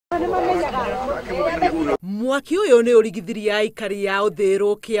Mwaki uyu ni urigithiria aikari ya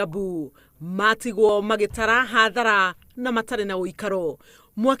Uthiru Kiambu matigwo magitara hathara na matare na uikaro.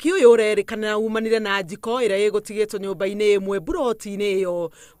 Mwaki uyu urerikana umanire na njiko ira igutigitwo nyumba-ini imwe buroti-ini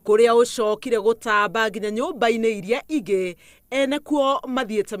iyo kuria ucokire gutamba nginya nyumba-ini iria ingi ene kuo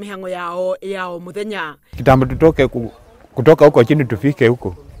mathiete mihango yao muthenya. Kitambo tutoke kutoka huko chini tufike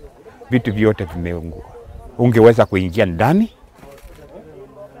huko, vitu vyote vimeungua. Ungeweza kuingia ndani,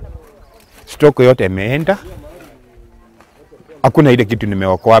 stoko yote imeenda. Hakuna ile kitu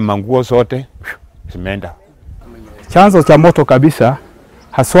nimeokoa, manguo zote zimeenda. Chanzo cha moto kabisa,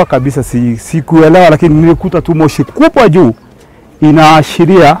 haswa kabisa sikuelewa, lakini nilikuta tu moshi kubwa juu,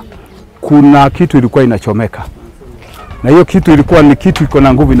 inaashiria kuna kitu ilikuwa inachomeka. Na hiyo kitu ilikuwa ni kitu iko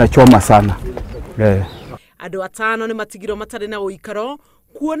na nguvu, inachoma sana. Andu atano ni matigiro matare na uikaro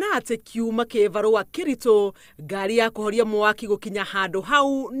kuona ati kiuma kivarua kirito ngari ya kuhoria mwaki gukinya handu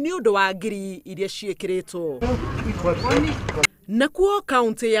hau ni undu wa ngiri iria ciikiritwo. Nakuo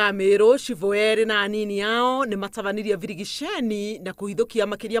kaunti ya Inooro, Shivoeri na anini yao ni matavaniria virigisheni na kuhithukia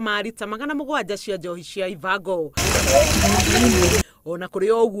makiria ma rita 700 cia njohi cia ivango. Ona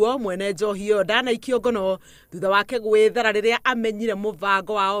kuri oguo mwene njohi iyo ndanaikio ngono thutha wake gwithara riria amenyire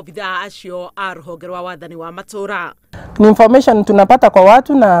muvango wa obitha acio a ruhonge rwa wathani wa matura. Ni information tunapata kwa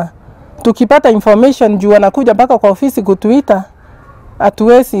watu, na tukipata information juu anakuja mpaka kwa ofisi kutuita,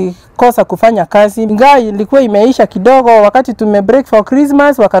 hatuwezi kosa kufanya kazi. Ngai ilikuwa imeisha kidogo wakati break for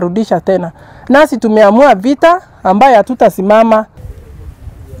Christmas, wakarudisha tena. Nasi tumeamua vita ambayo hatutasimama.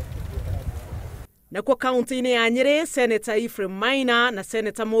 Na kwa kaunti-ini ya Nyeri, Senator Ephraim Maina na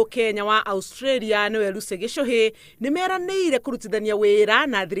Senator Mukenya wa Australia niwe Lucy Gichuhi nimeranĩire kurutithania wĩra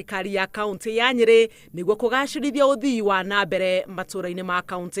na thirikari ya kaunti ya Nyeri niguo kugacĩrithia uthii wa na mbere matura-ini ma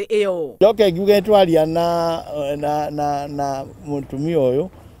kaunti iyo. Njoke ngiuge twaria na mutumia uyu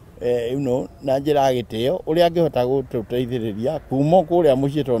na njira gitio uria angihota gututeithiriria kuma kuria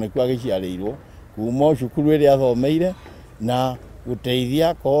mucii tone kwa giciarĩirwo, kuma cukuru iria athomeire na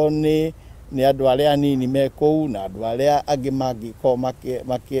guteithia koni ni andu aria anini mekou na andu aria angi mangiko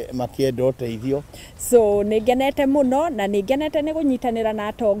makienda uteithio. So ningenete muno na ningenete ni gunyitanira na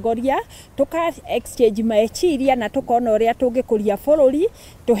atongoria tuka exchange meciria na tukona uria tungikuria bururi,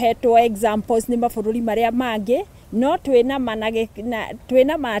 tuhetwo examples ni mabururi maria mangi, no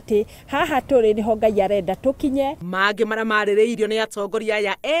twina mati haha turi niho Ngai arenda tukinye. Mangi maria marĩrĩirio ni atongoria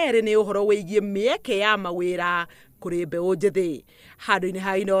ya eri ni uhoro wigie mieke ya mawira kuri mbeũ njithi. Handu-ini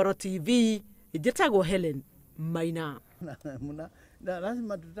ha Inooro TV, njĩtagwo Helen Maina. Na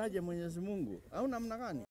lazima tutaje Mwenyezi Mungu au namna gani?